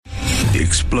the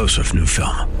explosive new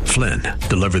film, Flynn,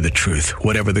 Deliver the Truth,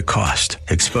 Whatever the Cost,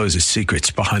 exposes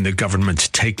secrets behind the government's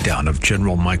takedown of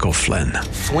General Michael Flynn.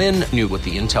 Flynn knew what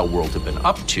the intel world had been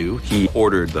up to. He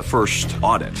ordered the first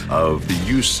audit of the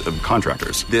use of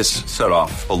contractors. This set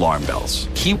off alarm bells.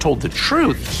 He told the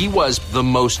truth. He was the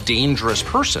most dangerous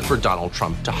person for Donald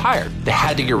Trump to hire. They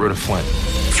had to get rid of Flynn.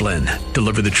 Flynn,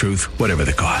 Deliver the Truth, Whatever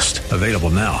the Cost. Available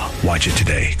now. Watch it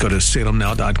today. Go to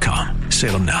salemnow.com.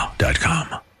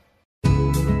 salemnow.com.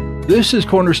 This is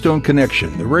Cornerstone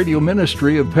Connection, the radio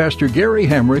ministry of Pastor Gary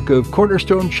Hamrick of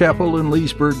Cornerstone Chapel in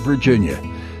Leesburg, Virginia.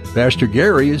 Pastor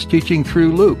Gary is teaching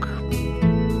through Luke. Real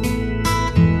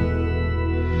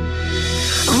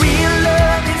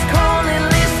love is calling,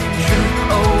 listen, truth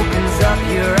opens up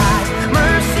your eyes.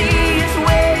 Mercy is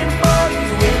waiting for you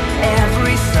with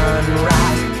every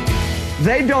sunrise.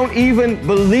 They don't even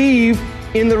believe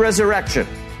in the resurrection,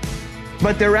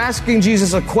 but they're asking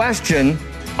Jesus a question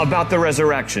about the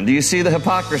resurrection. Do you see the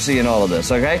hypocrisy in all of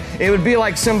this, okay? It would be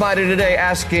like somebody today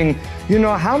asking,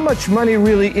 how much money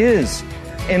really is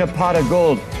in a pot of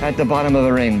gold at the bottom of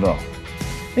the rainbow?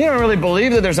 You don't really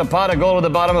believe that there's a pot of gold at the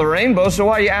bottom of the rainbow, so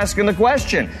why are you asking the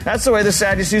question? That's the way the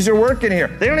Sadducees are working here.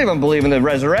 They don't even believe in the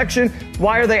resurrection.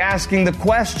 Why are they asking the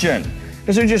question?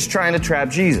 Because they're just trying to trap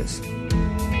Jesus.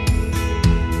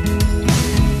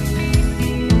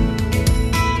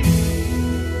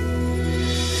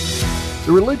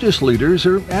 The religious leaders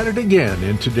are at it again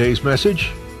in today's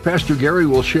message. Pastor Gary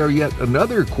will share yet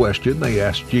another question they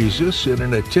asked Jesus in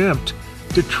an attempt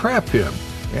to trap him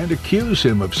and accuse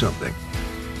him of something.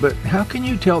 But how can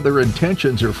you tell their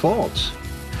intentions are false?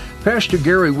 Pastor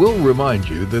Gary will remind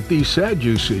you that these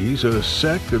Sadducees, a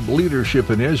sect of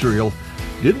leadership in Israel,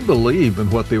 didn't believe in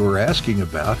what they were asking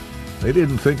about. They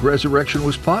didn't think resurrection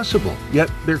was possible, yet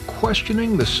they're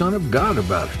questioning the Son of God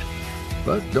about it.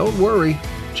 But don't worry,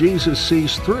 Jesus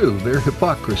sees through their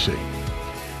hypocrisy.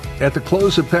 At the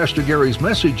close of Pastor Gary's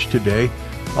message today,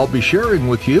 I'll be sharing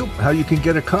with you how you can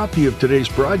get a copy of today's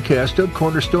broadcast of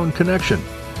Cornerstone Connection.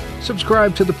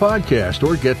 Subscribe to the podcast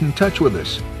or get in touch with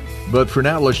us. But for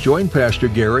now, let's join Pastor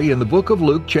Gary in the book of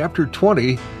Luke, chapter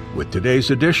 20, with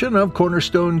today's edition of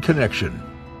Cornerstone Connection.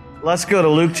 Let's go to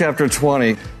Luke chapter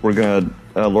 20. We're going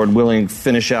to, Lord willing,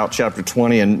 finish out chapter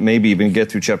 20 and maybe even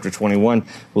get through chapter 21.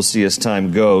 We'll see as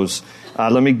time goes.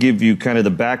 Let me give you kind of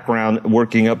the background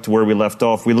working up to where we left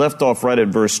off. We left off right at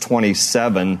verse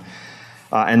 27,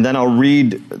 and then I'll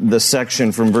read the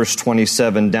section from verse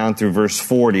 27 down through verse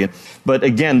 40. But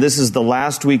again, this is the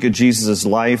last week of Jesus'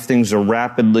 life. Things are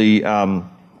rapidly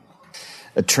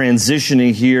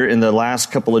transitioning here in the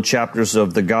last couple of chapters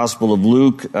of the Gospel of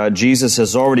Luke. Jesus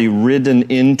has already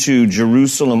ridden into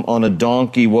Jerusalem on a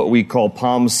donkey, what we call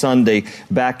Palm Sunday,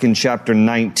 back in chapter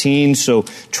 19. So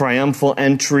triumphal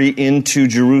entry into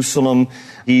Jerusalem.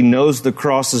 He knows the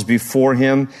cross is before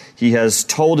him. He has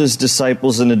told his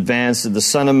disciples in advance that the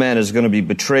Son of Man is going to be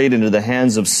betrayed into the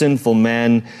hands of sinful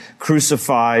men,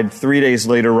 crucified, 3 days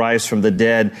later rise from the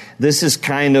dead. This is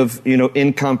kind of,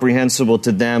 incomprehensible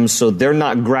to them, so they're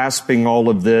not grasping all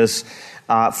of this.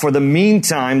 For the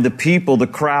meantime, the people, the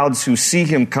crowds who see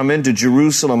him come into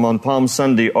Jerusalem on Palm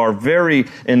Sunday are very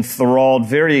enthralled,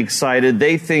 very excited.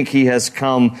 They think he has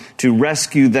come to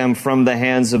rescue them from the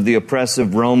hands of the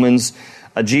oppressive Romans.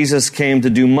 Jesus came to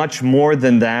do much more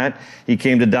than that. He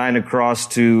came to die on a cross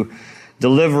to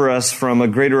deliver us from a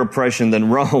greater oppression than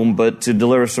Rome, but to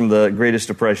deliver us from the greatest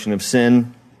oppression of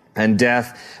sin and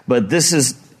death. But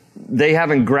they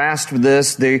haven't grasped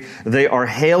this. They are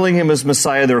hailing him as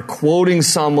Messiah. They're quoting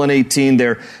Psalm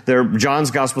 118. John's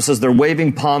gospel says they're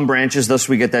waving palm branches. Thus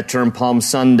we get that term Palm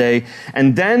Sunday.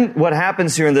 And then what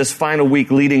happens here in this final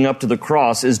week leading up to the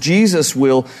cross is Jesus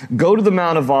will go to the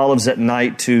Mount of Olives at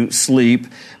night to sleep.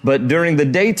 But during the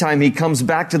daytime, he comes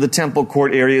back to the temple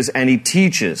court areas and he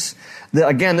teaches.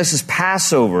 Again, this is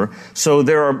Passover. So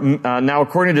there are, now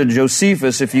according to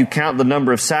Josephus, if you count the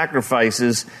number of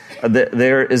sacrifices,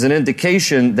 there is an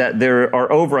indication that there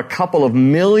are over a couple of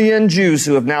million Jews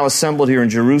who have now assembled here in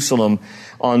Jerusalem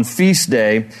on feast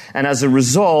day. And as a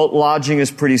result, lodging is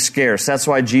pretty scarce. That's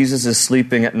why Jesus is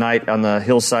sleeping at night on the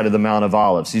hillside of the Mount of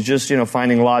Olives. He's just,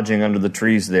 finding lodging under the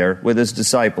trees there with his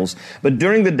disciples. But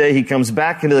during the day, he comes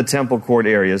back into the temple court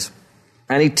areas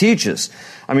and he teaches.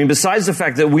 Besides the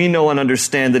fact that we know and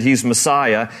understand that he's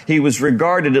Messiah, he was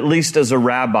regarded at least as a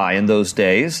rabbi in those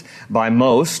days by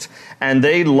most. And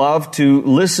they loved to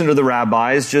listen to the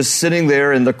rabbis just sitting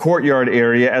there in the courtyard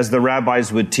area as the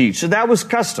rabbis would teach. So that was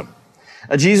custom.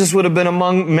 Jesus would have been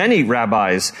among many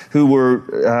rabbis who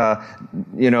were,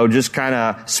 just kind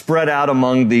of spread out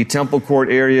among the temple court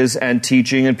areas and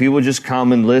teaching, and people would just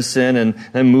come and listen and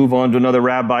then move on to another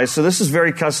rabbi. So this is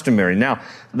very customary. Now,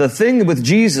 the thing with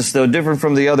Jesus, though, different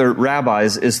from the other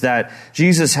rabbis, is that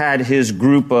Jesus had his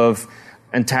group of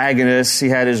antagonists, he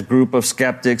had his group of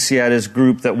skeptics, he had his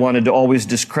group that wanted to always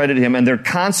discredit him, and they're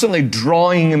constantly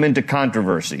drawing him into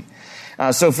controversy.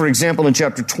 So, for example, in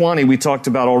chapter 20, we talked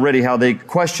about already how they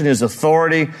question his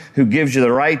authority, who gives you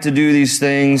the right to do these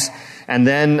things. And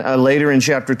then later in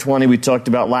chapter 20, we talked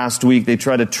about last week, they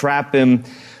try to trap him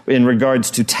in regards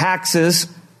to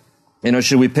taxes.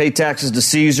 Should we pay taxes to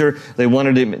Caesar? They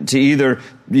wanted him to either,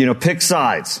 pick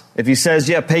sides. If he says,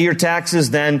 pay your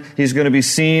taxes, then he's going to be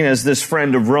seen as this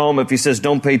friend of Rome. If he says,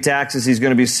 don't pay taxes, he's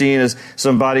going to be seen as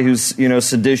somebody who's,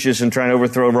 seditious and trying to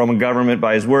overthrow the Roman government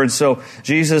by his words. So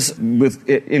Jesus, with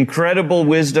incredible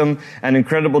wisdom and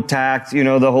incredible tact,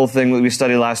 the whole thing that we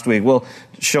studied last week. Well,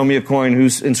 show me a coin.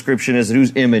 Whose inscription is it?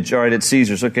 Whose image? All right, it's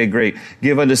Caesar's. Okay, great.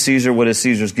 Give unto Caesar what is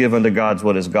Caesar's. Give unto God's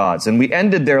what is God's. And we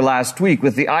ended there last week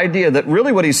with the idea that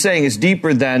really what he's saying is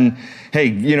deeper than, hey,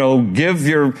 give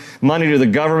your money to the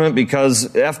government because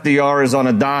FDR is on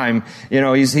a dime.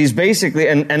 He's basically,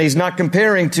 and he's not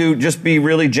comparing to just be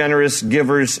really generous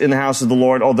givers in the house of the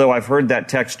Lord, although I've heard that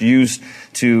text used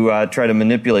to try to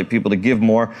manipulate people to give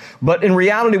more. But in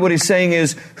reality, what he's saying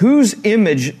is, whose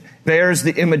image bears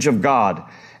the image of God?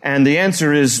 And the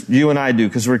answer is you and I do,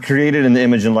 because we're created in the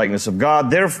image and likeness of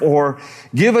God. Therefore,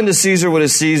 give unto Caesar what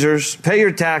is Caesar's, pay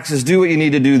your taxes, do what you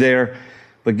need to do there,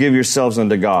 but give yourselves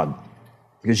unto God.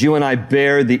 Because you and I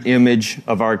bear the image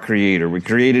of our Creator. We're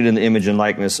created in the image and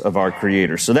likeness of our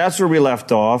Creator. So that's where we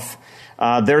left off.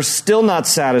 They're still not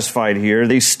satisfied here.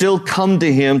 They still come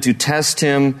to him to test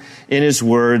him in his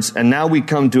words. And now we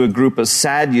come to a group of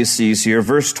Sadducees here.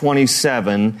 Verse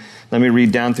 27. Let me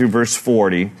read down through verse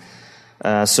 40.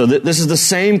 So this is the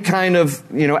same kind of,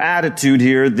 attitude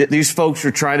here. These folks are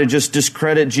trying to just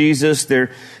discredit Jesus. They're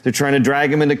trying to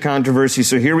drag him into controversy.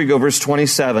 So here we go, verse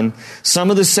 27. Some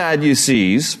of the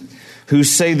Sadducees, who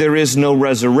say there is no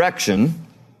resurrection,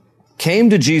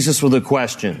 came to Jesus with a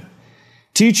question.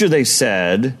 Teacher, they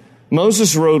said,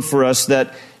 Moses wrote for us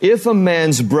that if a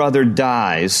man's brother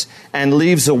dies and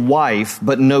leaves a wife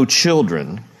but no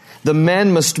children, the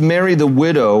man must marry the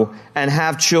widow and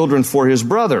have children for his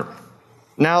brother.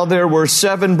 Now there were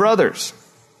 7 brothers.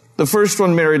 The first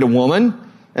one married a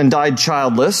woman and died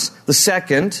childless. The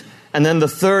second, and then the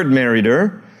third married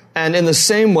her. And in the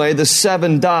same way, the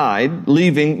 7 died,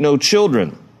 leaving no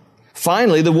children.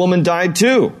 Finally, the woman died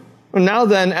too. Now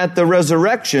then, at the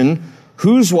resurrection,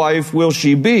 whose wife will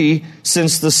she be,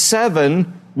 since the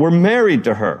 7 were married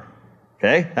to her?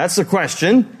 Okay, that's the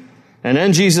question. And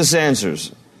then Jesus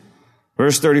answers.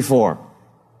 Verse 34.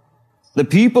 The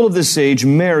people of this age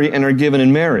marry and are given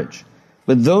in marriage.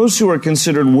 But those who are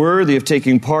considered worthy of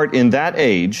taking part in that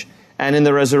age and in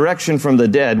the resurrection from the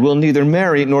dead will neither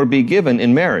marry nor be given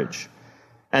in marriage.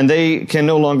 And they can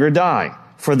no longer die,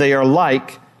 for they are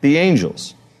like the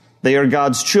angels. They are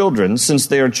God's children, since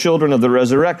they are children of the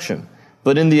resurrection.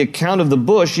 But in the account of the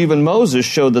bush, even Moses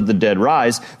showed that the dead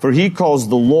rise, for he calls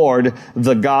the Lord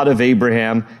the God of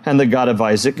Abraham and the God of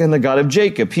Isaac and the God of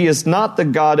Jacob. He is not the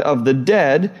God of the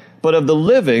dead, but of the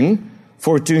living,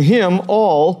 for to him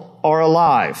all are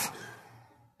alive.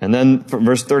 And then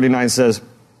verse 39 says,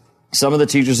 some of the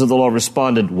teachers of the law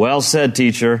responded, well said,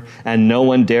 teacher, and no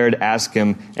one dared ask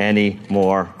him any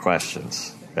more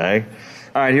questions. Okay?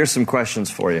 All right, here's some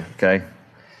questions for you, okay?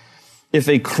 If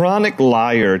a chronic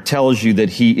liar tells you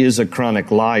that he is a chronic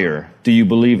liar, do you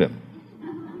believe him?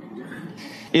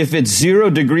 If it's 0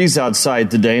 degrees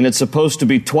outside today and it's supposed to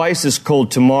be twice as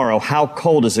cold tomorrow, how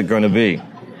cold is it going to be?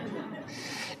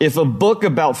 If a book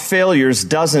about failures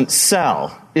doesn't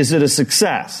sell, is it a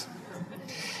success?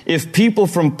 If people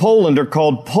from Poland are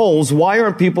called Poles, why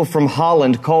aren't people from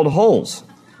Holland called holes?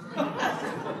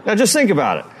 Now just think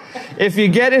about it. If you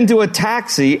get into a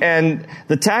taxi and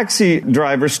the taxi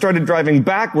driver started driving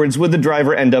backwards, would the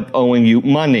driver end up owing you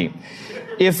money?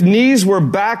 If knees were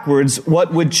backwards,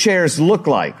 what would chairs look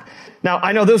like? Now,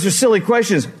 I know those are silly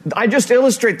questions. I just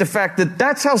illustrate the fact that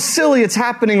that's how silly it's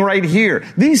happening right here.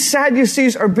 These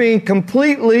Sadducees are being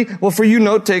completely, well, for you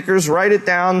note takers, write it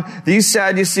down. These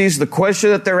Sadducees, the question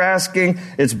that they're asking,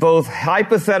 it's both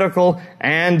hypothetical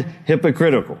and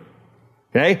hypocritical.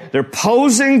 Okay? They're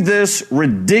posing this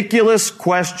ridiculous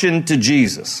question to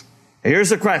Jesus. Here's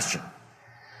the question.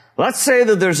 Let's say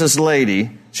that there's this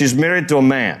lady, she's married to a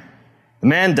man. The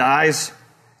man dies,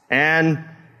 and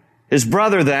his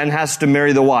brother then has to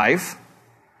marry the wife,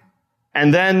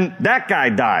 and then that guy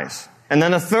dies. And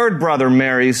then a third brother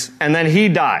marries, and then he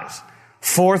dies.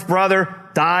 Fourth brother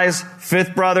dies.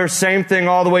 Fifth brother, same thing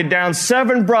all the way down.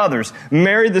 7 brothers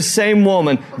married the same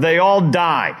woman. They all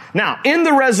die. Now, in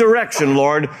the resurrection,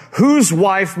 Lord, whose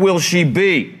wife will she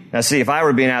be? Now, see, if I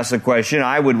were being asked a question,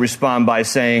 I would respond by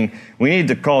saying, we need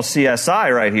to call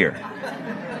CSI right here.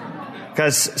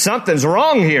 Because something's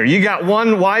wrong here. You got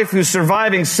one wife who's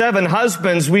surviving 7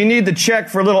 husbands. We need to check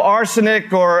for a little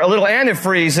arsenic or a little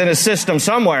antifreeze in his system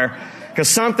somewhere. Because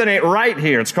something ain't right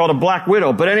here. It's called a black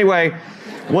widow. But anyway,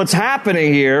 what's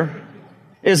happening here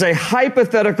is a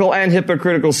hypothetical and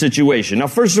hypocritical situation. Now,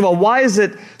 first of all, why is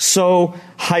it so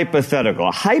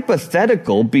hypothetical?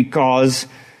 Hypothetical because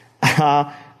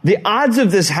the odds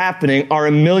of this happening are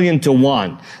 1,000,000 to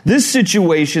 1. This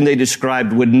situation they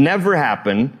described would never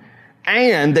happen,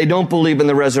 and they don't believe in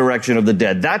the resurrection of the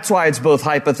dead. That's why it's both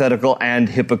hypothetical and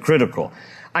hypocritical.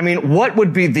 I mean, what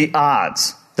would be the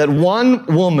odds that one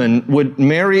woman would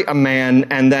marry a man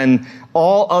and then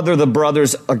all the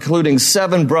brothers, including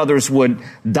 7 brothers, would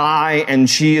die and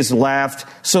she is left?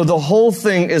 So the whole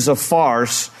thing is a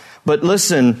farce. But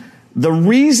listen, the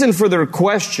reason for their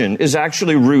question is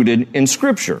actually rooted in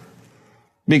Scripture.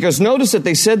 Because notice that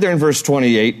they said there in verse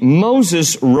 28,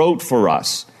 Moses wrote for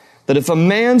us that if a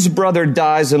man's brother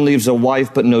dies and leaves a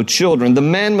wife but no children, the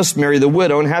man must marry the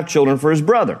widow and have children for his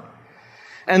brother.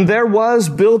 And there was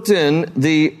built in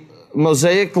the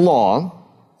Mosaic law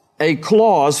a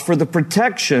clause for the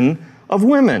protection of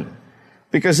women.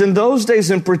 Because in those days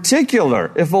in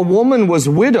particular, if a woman was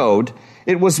widowed,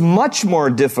 it was much more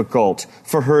difficult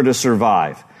for her to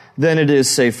survive than it is,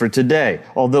 say, for today.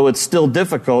 Although it's still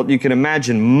difficult, you can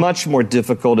imagine much more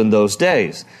difficult in those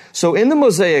days. So in the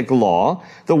Mosaic law,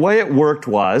 the way it worked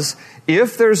was,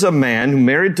 if there's a man who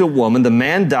married to a woman, the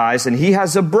man dies, and he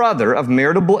has a brother of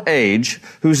marriageable age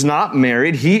who's not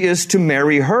married, he is to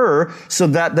marry her so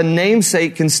that the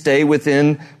namesake can stay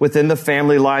within the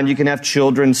family line. You can have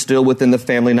children still within the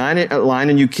family line,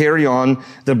 and you carry on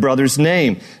the brother's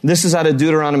name. This is out of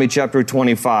Deuteronomy chapter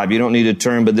 25. You don't need to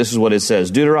turn, but this is what it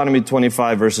says. Deuteronomy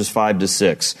 25, verses 5 to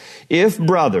 6. If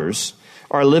brothers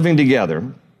are living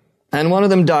together, and one of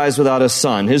them dies without a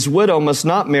son, his widow must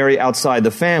not marry outside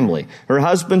the family. Her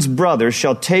husband's brother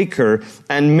shall take her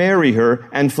and marry her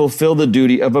and fulfill the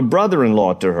duty of a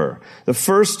brother-in-law to her. The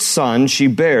first son she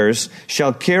bears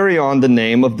shall carry on the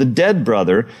name of the dead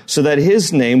brother, so that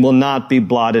his name will not be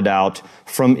blotted out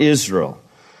from Israel.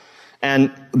 And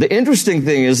the interesting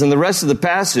thing is, in the rest of the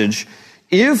passage,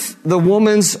 if the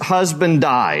woman's husband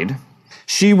died,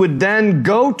 she would then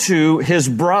go to his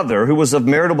brother, who was of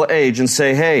marriageable age, and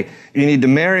say, hey, you need to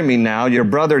marry me now. Your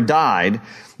brother died.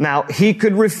 Now, he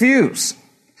could refuse.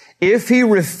 If he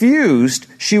refused,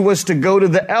 she was to go to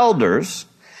the elders,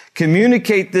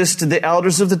 communicate this to the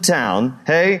elders of the town.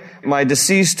 Hey, my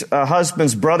deceased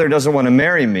husband's brother doesn't want to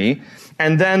marry me.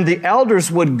 And then the elders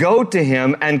would go to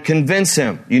him and convince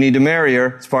him, you need to marry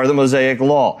her. It's part of the Mosaic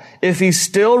law. If he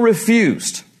still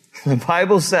refused, the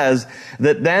Bible says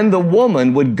that then the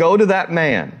woman would go to that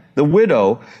man, the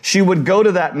widow, she would go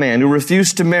to that man who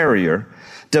refused to marry her,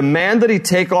 demand that he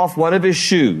take off one of his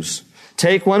shoes,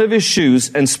 take one of his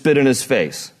shoes and spit in his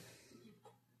face.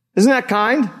 Isn't that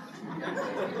kind?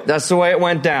 That's the way it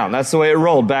went down. That's the way it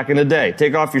rolled back in the day.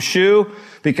 Take off your shoe,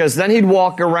 because then he'd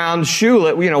walk around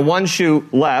shoeless, one shoe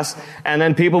less, and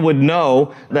then people would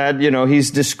know that, he's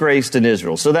disgraced in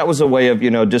Israel. So that was a way of,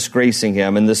 disgracing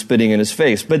him and the spitting in his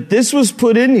face. But this was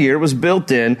put in here, was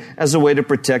built in as a way to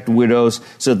protect widows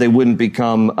so that they wouldn't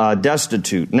become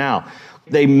destitute. Now,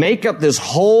 they make up this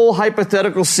whole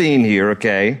hypothetical scene here,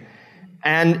 okay?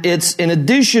 And it's, in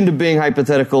addition to being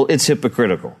hypothetical, it's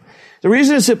hypocritical. The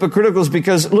reason it's hypocritical is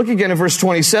because, look again at verse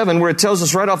 27, where it tells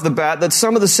us right off the bat that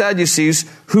some of the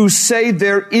Sadducees who say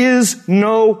there is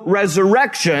no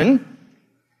resurrection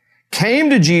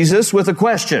came to Jesus with a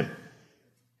question.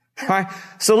 All right?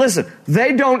 So listen,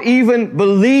 they don't even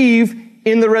believe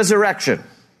in the resurrection,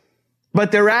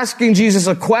 but they're asking Jesus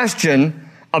a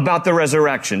question about the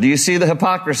resurrection. Do you see the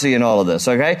hypocrisy in all of this?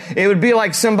 Okay? It would be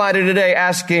like somebody today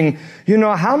asking,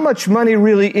 how much money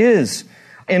really is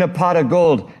in a pot of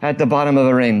gold at the bottom of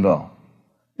a rainbow?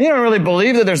 You don't really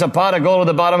believe that there's a pot of gold at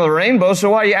the bottom of a rainbow,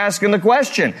 so why are you asking the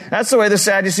question? That's the way the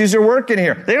Sadducees are working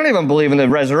here. They don't even believe in the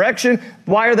resurrection.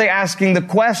 Why are they asking the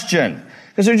question?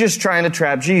 Because they're just trying to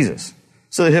trap Jesus.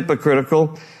 So they're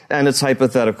hypocritical and it's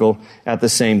hypothetical at the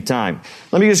same time.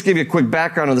 Let me just give you a quick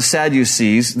background on the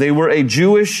Sadducees. They were a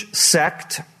Jewish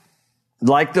sect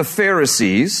like the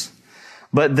Pharisees,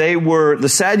 but the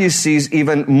Sadducees,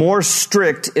 even more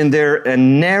strict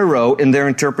and narrow in their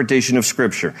interpretation of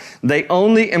Scripture. They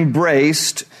only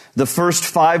embraced the first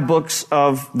 5 books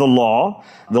of the law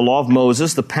of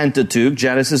Moses, the Pentateuch,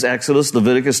 Genesis, Exodus,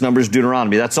 Leviticus, Numbers,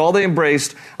 Deuteronomy. That's all they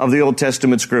embraced of the Old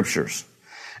Testament Scriptures.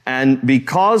 And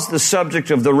because the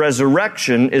subject of the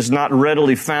resurrection is not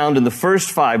readily found in the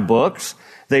first 5 books,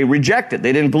 they reject it.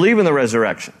 They didn't believe in the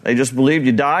resurrection. They just believed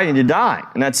you die and you die,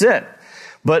 and that's it.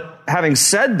 But having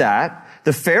said that,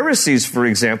 the Pharisees, for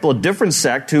example, a different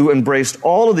sect who embraced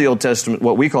all of the Old Testament,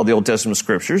 what we call the Old Testament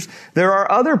Scriptures, there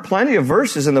are plenty of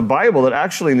verses in the Bible that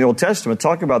actually in the Old Testament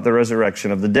talk about the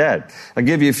resurrection of the dead. I'll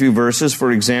give you a few verses.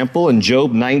 For example, in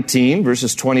Job 19,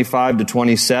 verses 25 to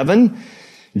 27,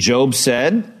 Job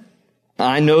said,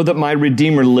 I know that my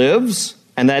Redeemer lives,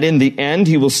 and that in the end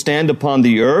he will stand upon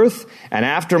the earth, and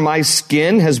after my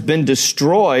skin has been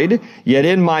destroyed, yet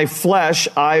in my flesh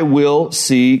I will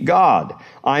see God.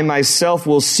 I myself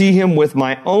will see him with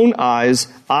my own eyes,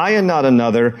 I and not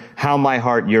another, how my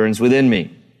heart yearns within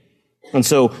me. And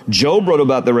so Job wrote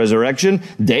about the resurrection.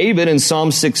 David in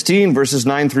Psalm 16, verses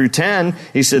 9 through 10,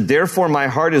 he said, therefore my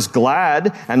heart is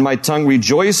glad and my tongue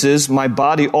rejoices. My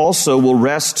body also will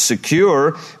rest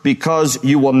secure because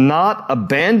you will not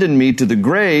abandon me to the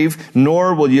grave,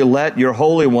 nor will you let your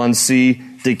Holy One see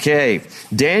decay.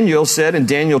 Daniel said in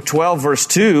Daniel 12, verse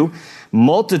 2,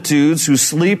 multitudes who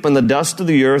sleep in the dust of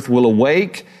the earth will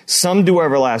awake, some to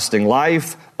everlasting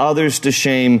life, others to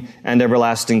shame and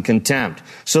everlasting contempt.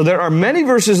 So there are many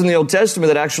verses in the Old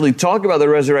Testament that actually talk about the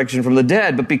resurrection from the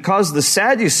dead, but because the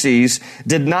Sadducees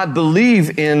did not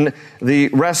believe in the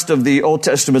rest of the Old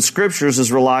Testament Scriptures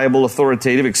as reliable,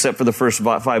 authoritative, except for the first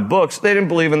 5 books, they didn't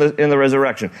believe in the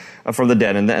resurrection from the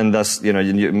dead. And thus,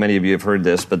 many of you have heard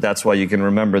this, but that's why you can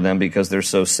remember them, because they're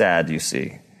so sad, you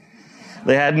see.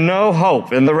 They had no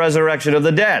hope in the resurrection of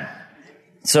the dead.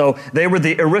 So they were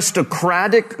the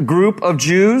aristocratic group of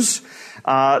Jews.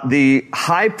 The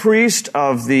high priest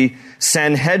of the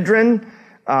Sanhedrin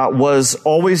was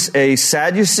always a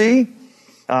Sadducee.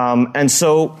 And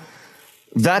so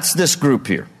that's this group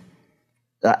here.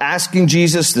 Asking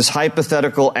Jesus this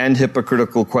hypothetical and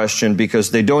hypocritical question because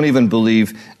they don't even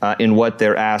believe in what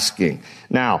they're asking.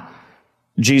 Now,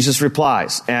 Jesus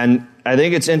replies, and I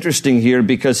think it's interesting here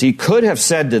because he could have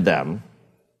said to them,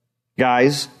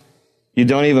 guys, you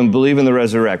don't even believe in the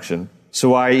resurrection, so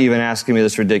why are you even asking me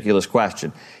this ridiculous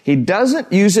question? He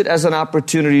doesn't use it as an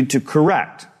opportunity to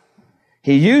correct.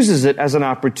 He uses it as an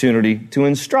opportunity to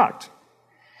instruct.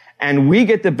 And we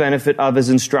get the benefit of his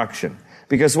instruction.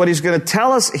 Because what he's going to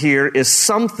tell us here is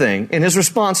something, in his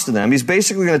response to them, he's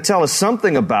basically going to tell us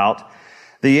something about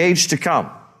the age to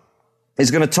come.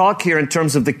 He's going to talk here in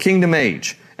terms of the kingdom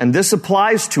age. And this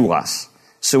applies to us.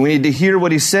 So we need to hear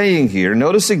what he's saying here.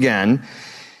 Notice again,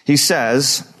 he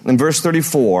says in verse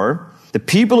 34, the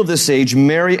people of this age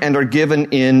marry and are given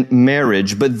in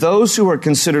marriage, but those who are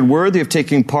considered worthy of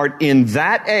taking part in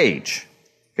that age,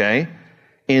 okay,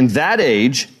 in that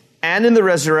age and in the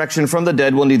resurrection from the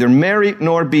dead will neither marry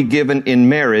nor be given in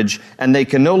marriage, and they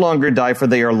can no longer die, for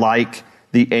they are like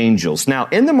the angels. Now,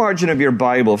 in the margin of your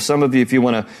Bible, some of you, if you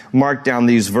want to mark down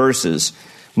these verses,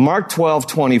 Mark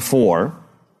 12:24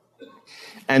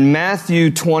 and Matthew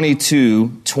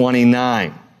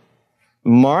 22:29.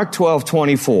 Mark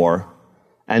 12:24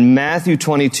 and Matthew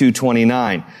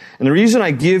 22:29. And the reason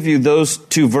I give you those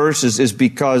 2 verses is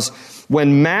because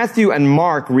when Matthew and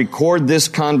Mark record this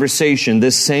conversation,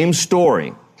 this same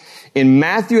story, in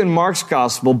Matthew and Mark's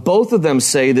gospel, both of them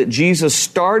say that Jesus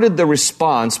started the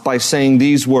response by saying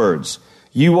these words,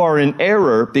 you are in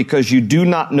error because you do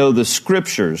not know the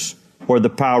Scriptures or the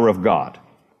power of God.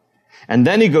 And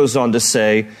then he goes on to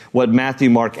say what Matthew,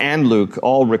 Mark, and Luke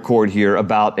all record here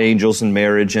about angels and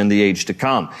marriage and the age to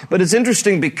come. But it's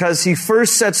interesting because he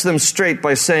first sets them straight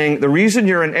by saying, the reason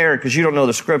you're in error because you don't know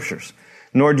the Scriptures,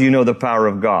 nor do you know the power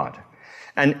of God.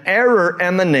 And error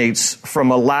emanates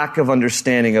from a lack of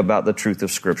understanding about the truth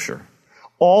of Scripture.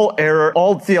 All error,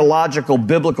 all theological,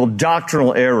 biblical,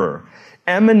 doctrinal error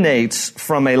emanates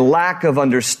from a lack of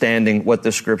understanding what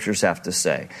the Scriptures have to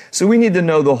say. So we need to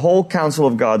know the whole counsel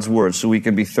of God's Word so we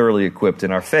can be thoroughly equipped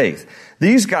in our faith.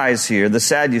 These guys here, the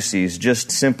Sadducees,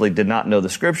 just simply did not know the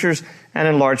Scriptures, and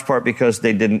in large part because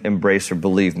they didn't embrace or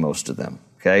believe most of them.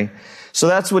 Okay? So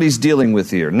that's what he's dealing with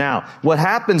here. Now, what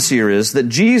happens here is that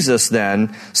Jesus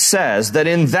then says that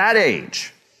in that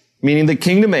age, meaning the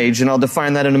kingdom age, and I'll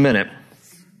define that in a minute,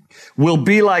 will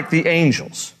be like the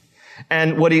angels.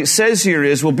 And what he says here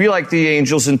is we'll be like the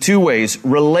angels in 2 ways.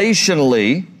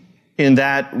 Relationally, in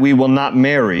that we will not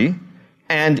marry,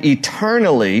 and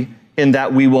eternally, in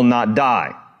that we will not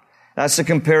die. That's the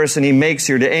comparison he makes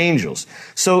here to angels.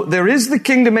 So there is the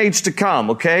kingdom age to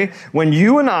come, okay? When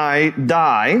you and I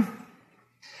die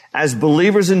as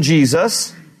believers in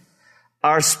Jesus,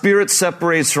 our spirit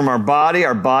separates from our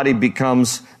body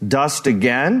becomes dust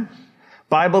again.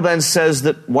 Bible then says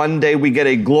that one day we get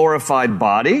a glorified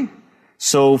body.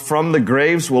 So from the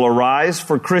graves will arise,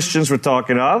 for Christians we're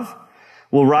talking of,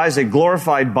 will rise a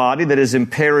glorified body that is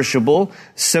imperishable,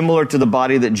 similar to the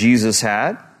body that Jesus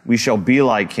had. We shall be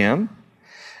like him.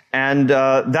 And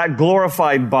that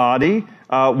glorified body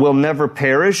will never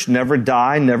perish, never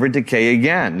die, never decay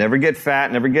again. Never get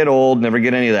fat, never get old, never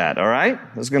get any of that, all right?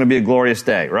 It's going to be a glorious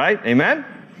day, right? Amen?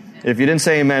 If you didn't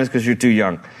say amen, it's because you're too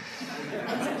young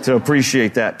to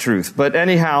appreciate that truth. But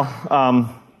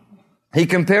anyhow, he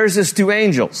compares this to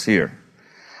angels here.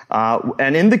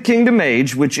 And in the kingdom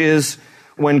age, which is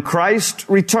when Christ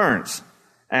returns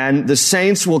and the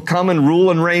saints will come and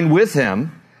rule and reign with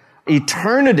him,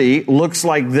 eternity looks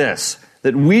like this,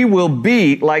 that we will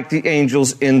be like the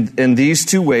angels in these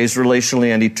two ways, relationally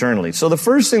and eternally. So the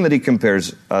first thing that he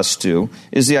compares us to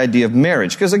is the idea of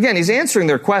marriage. Because again, he's answering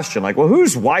their question, like, well,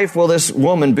 whose wife will this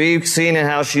woman be, seeing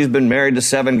how she's been married to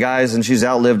 7 guys and she's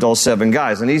outlived all 7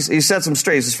 guys? And he sets them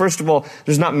straight. He says, first of all,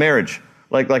 there's not marriage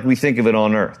like we think of it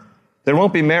on earth. There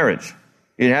won't be marriage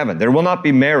in heaven. There will not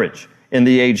be marriage in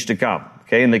the age to come,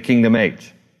 okay, in the kingdom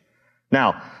age.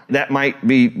 Now, that might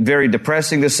be very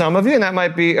depressing to some of you, and that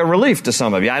might be a relief to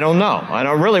some of you. I don't know. I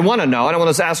don't really want to know. I don't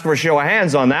want to ask for a show of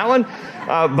hands on that one.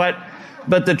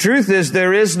 But the truth is,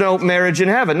 there is no marriage in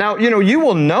heaven. Now, you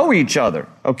will know each other,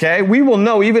 okay? We will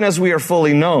know even as we are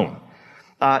fully known.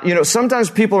 Sometimes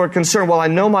people are concerned, well, I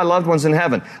know my loved one's in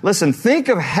heaven. Listen, think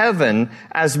of heaven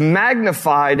as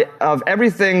magnified of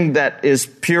everything that is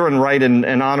pure and right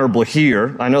and honorable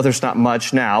here. I know there's not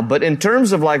much now, but in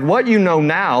terms of like what you know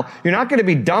now, you're not going to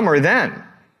be dumber then.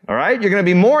 All right? You're going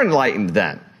to be more enlightened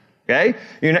then. Okay?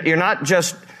 You're not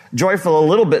just joyful a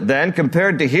little bit then.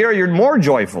 Compared to here, you're more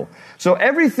joyful. So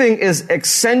everything is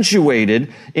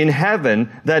accentuated in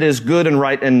heaven that is good and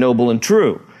right and noble and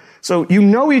true. So you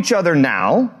know each other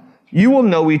now, you will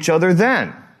know each other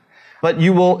then. But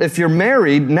you will, if you're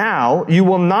married now, you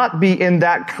will not be in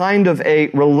that kind of a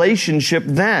relationship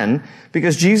then,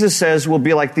 because Jesus says we'll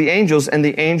be like the angels, and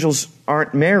the angels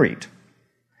aren't married.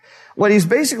 What he's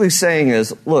basically saying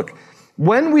is, look,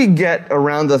 when we get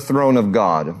around the throne of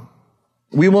God,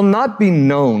 we will not be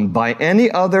known by any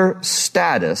other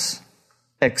status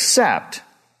except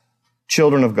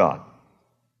children of God.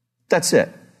 That's it.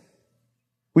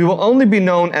 We will only be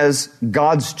known as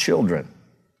God's children.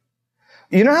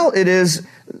 You know how it is,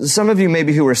 some of you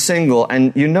maybe who are single,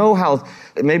 and you know how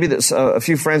maybe a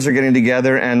few friends are getting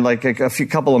together and like a few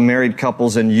couple of married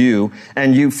couples and you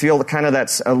feel kind of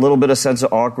that a little bit of sense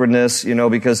of awkwardness,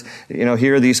 because,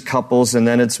 here are these couples and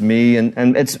then it's me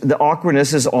and it's the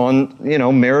awkwardness is on,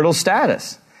 marital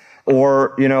status.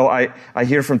 Or, I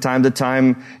hear from time to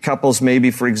time couples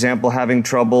maybe, for example, having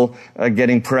trouble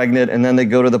getting pregnant, and then they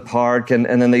go to the park and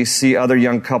then they see other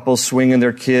young couples swinging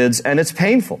their kids, and it's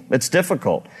painful. It's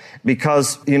difficult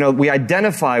because, we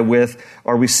identify with,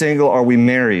 are we single? Are we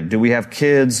married? Do we have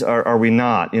kids? Are we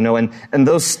not? And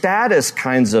those status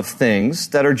kinds of things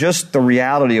that are just the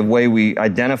reality of the way we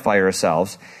identify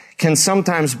ourselves can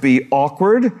sometimes be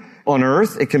awkward on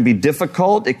earth. It can be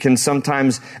difficult. It can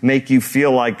sometimes make you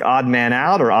feel like odd man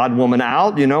out or odd woman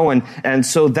out, and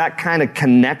so that kind of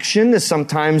connection is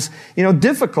sometimes,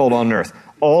 difficult on earth.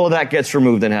 All of that gets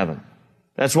removed in heaven.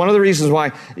 That's one of the reasons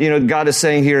why, God is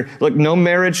saying here, look, no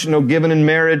marriage, no giving in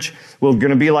marriage. We're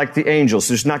going to be like the angels.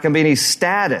 There's not going to be any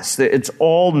status. It's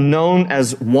all known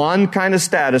as one kind of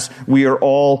status. We are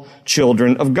all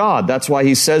children of God. That's why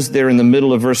he says there in the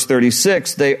middle of verse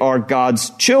 36, they are God's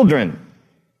children.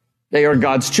 They are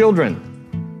God's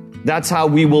children. That's how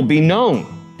we will be known.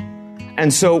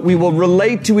 And so we will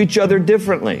relate to each other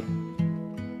differently.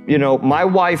 My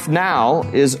wife now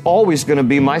is always going to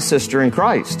be my sister in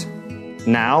Christ.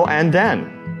 Now and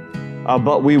then.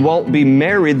 But we won't be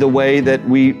married the way that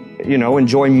we,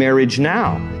 enjoy marriage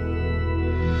now.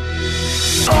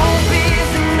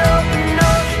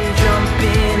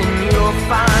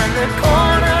 Find the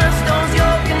cornerstones,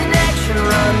 your connection,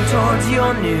 run towards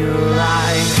your new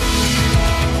life.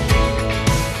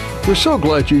 We're so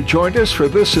glad you joined us for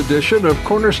this edition of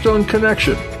Cornerstone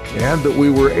Connection, and that we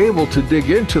were able to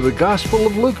dig into the Gospel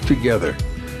of Luke together.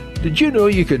 Did you know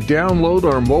you could download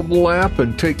our mobile app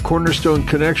and take Cornerstone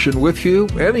Connection with you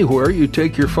anywhere you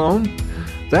take your phone?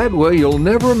 That way you'll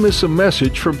never miss a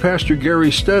message from Pastor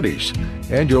Gary's studies,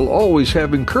 and you'll always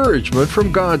have encouragement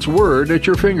from God's Word at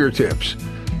your fingertips.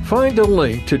 Find a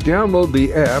link to download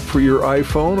the app for your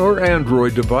iPhone or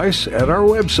Android device at our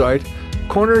website,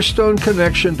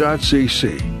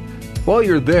 cornerstoneconnection.cc. While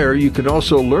you're there, you can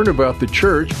also learn about the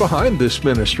church behind this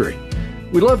ministry.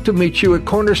 We'd love to meet you at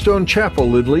Cornerstone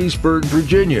Chapel in Leesburg,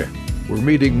 Virginia. We're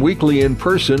meeting weekly in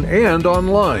person and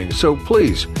online, so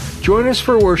please join us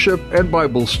for worship and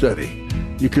Bible study.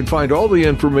 You can find all the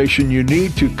information you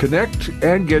need to connect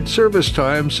and get service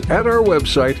times at our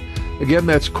website. Again,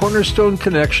 that's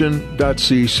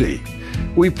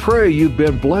cornerstoneconnection.cc. We pray you've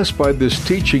been blessed by this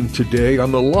teaching today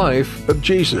on the life of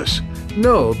Jesus.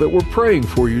 Know that we're praying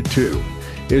for you too.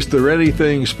 Is there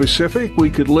anything specific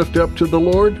we could lift up to the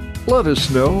Lord? Let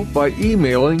us know by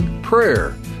emailing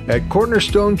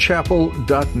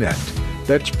prayer@cornerstonechapel.net.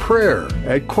 That's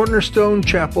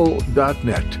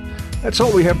prayer@cornerstonechapel.net. That's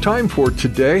all we have time for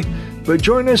today, but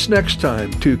join us next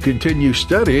time to continue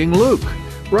studying Luke,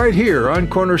 right here on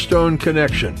Cornerstone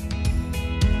Connection.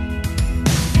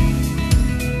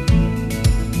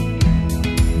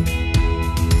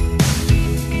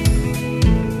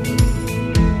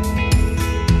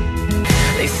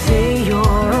 They say you're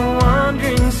a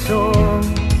wandering soul,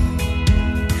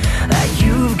 that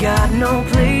you've got no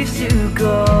place to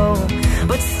go,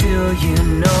 but still you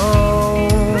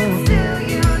know